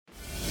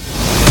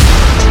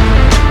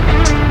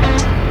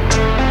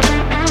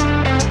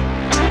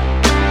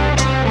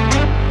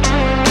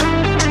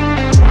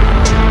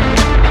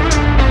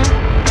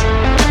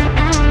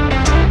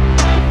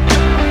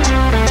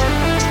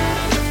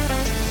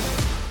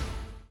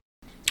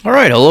All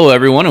right, hello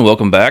everyone, and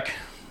welcome back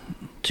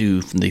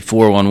to the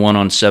 411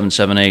 on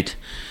 778.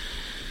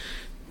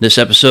 This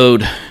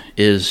episode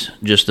is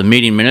just the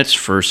meeting minutes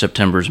for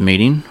September's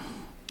meeting.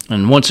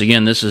 And once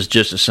again, this is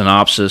just a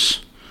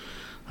synopsis.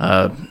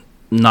 Not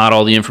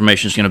all the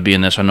information is going to be in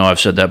this. I know I've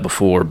said that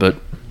before, but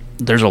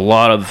there's a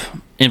lot of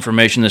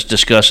information that's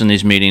discussed in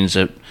these meetings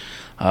that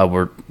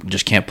we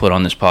just can't put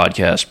on this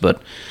podcast.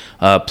 But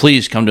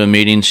please come to a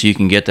meeting so you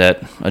can get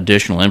that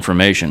additional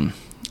information.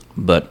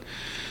 But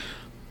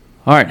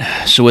all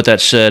right, so with that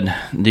said,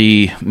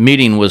 the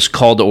meeting was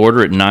called to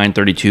order at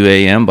 9:32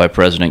 a.m. by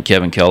President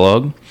Kevin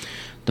Kellogg.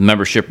 The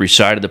membership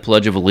recited the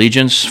Pledge of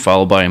Allegiance,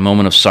 followed by a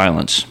moment of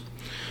silence.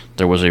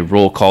 There was a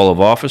roll call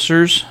of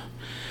officers.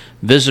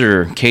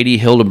 Visitor Katie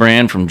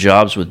Hildebrand from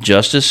Jobs with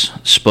Justice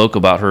spoke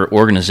about her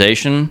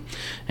organization,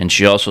 and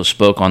she also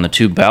spoke on the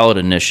two ballot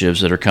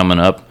initiatives that are coming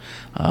up.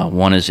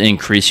 One is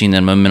increasing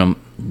the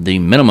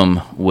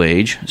minimum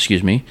wage,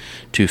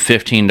 to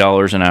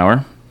 $15 an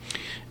hour.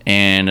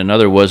 And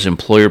another was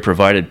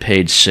employer-provided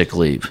paid sick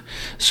leave.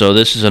 So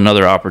this is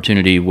another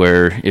opportunity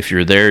where if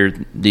you're there,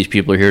 these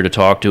people are here to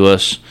talk to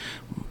us,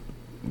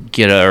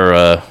 get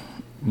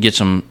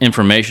some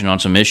information on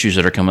some issues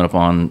that are coming up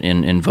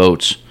in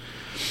votes.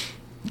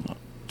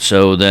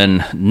 So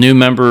then new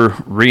member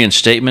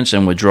reinstatements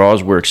and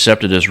withdrawals were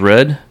accepted as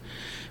read.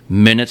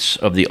 Minutes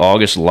of the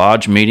August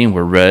Lodge meeting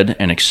were read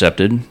and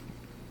accepted.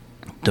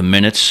 The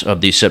minutes of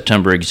the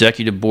September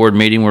Executive Board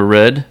meeting were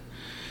read.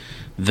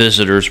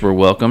 Visitors were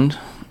welcomed.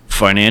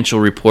 Financial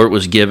report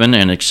was given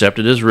and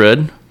accepted as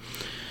read.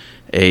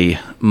 A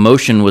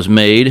motion was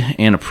made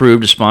and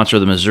approved to sponsor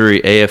the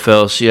Missouri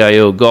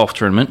AFL-CIO golf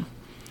tournament.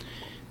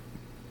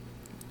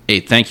 A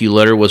thank you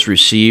letter was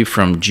received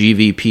from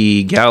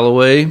GVP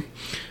Galloway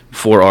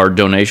for our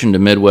donation to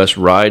Midwest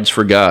Rides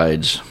for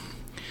Guides.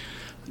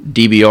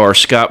 DBR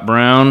Scott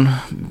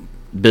Brown,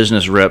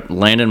 business rep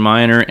Landon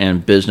Miner,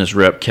 and business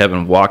rep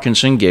Kevin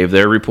Watkinson gave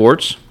their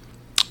reports.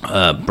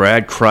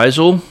 Brad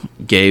Kreisel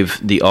gave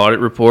the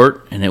audit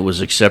report, and it was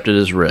accepted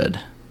as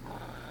read.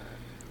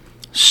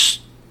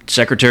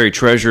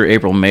 Secretary-Treasurer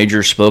April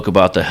Major spoke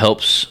about the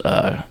HELPS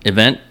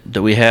event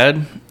that we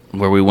had,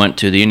 where we went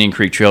to the Indian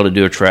Creek Trail to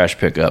do a trash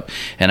pickup.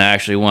 And I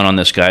actually went on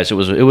this, guys. It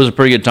was a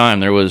pretty good time.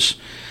 There was,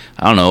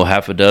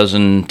 half a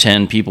dozen,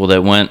 10 people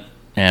that went,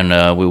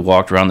 and we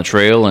walked around the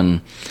trail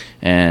and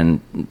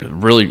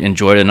really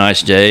enjoyed a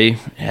nice day,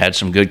 had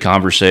some good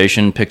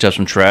conversation, picked up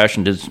some trash,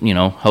 and did,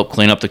 help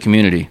clean up the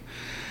community.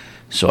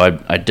 So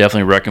I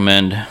definitely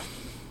recommend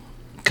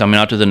coming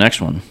out to the next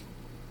one.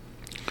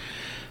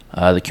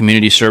 The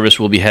community service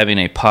will be having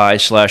a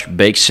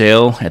pie/bake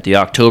sale at the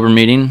October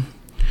meeting.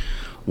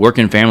 Work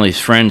and Family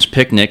Friends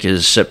Picnic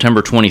is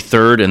September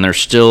 23rd, and there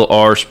still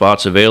are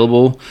spots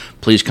available.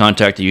 Please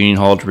contact the Union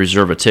Hall to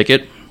reserve a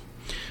ticket.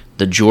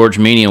 The George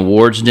Meany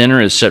Awards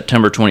Dinner is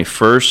September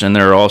 21st, and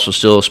there are also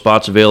still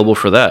spots available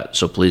for that,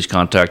 so please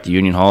contact the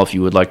Union Hall if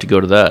you would like to go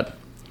to that.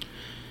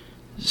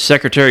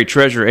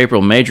 Secretary-Treasurer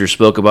April Major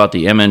spoke about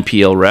the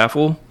MNPL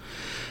raffle,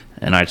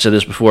 and I said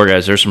this before,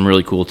 guys, there's some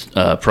really cool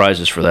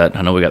prizes for that.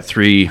 I know we got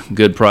 3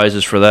 good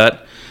prizes for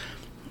that.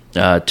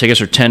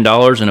 Tickets are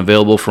 $10 and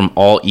available from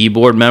all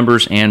e-board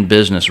members and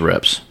business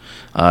reps.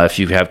 If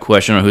you have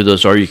questions on who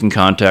those are, you can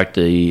contact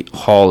the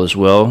hall as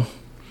well.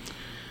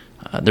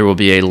 There will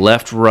be a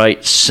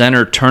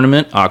left-right-center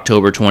tournament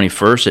October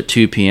 21st at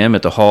 2 p.m.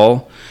 at the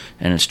hall,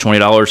 and it's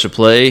 $20 to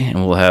play, and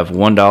we'll have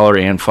 $1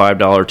 and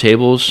 $5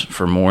 tables.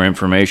 For more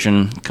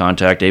information,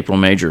 contact April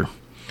Major.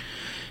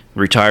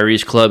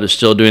 Retirees Club is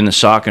still doing the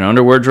sock and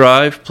underwear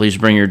drive. Please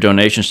bring your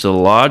donations to the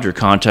lodge or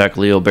contact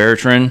Leo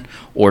Bertrand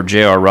or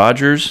J.R.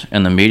 Rogers,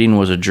 and the meeting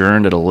was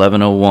adjourned at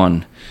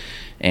 11:01.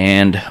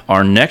 And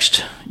our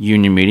next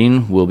union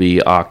meeting will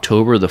be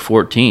October the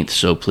 14th,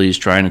 so please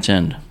try and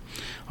attend.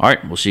 All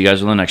right, we'll see you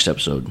guys on the next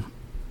episode.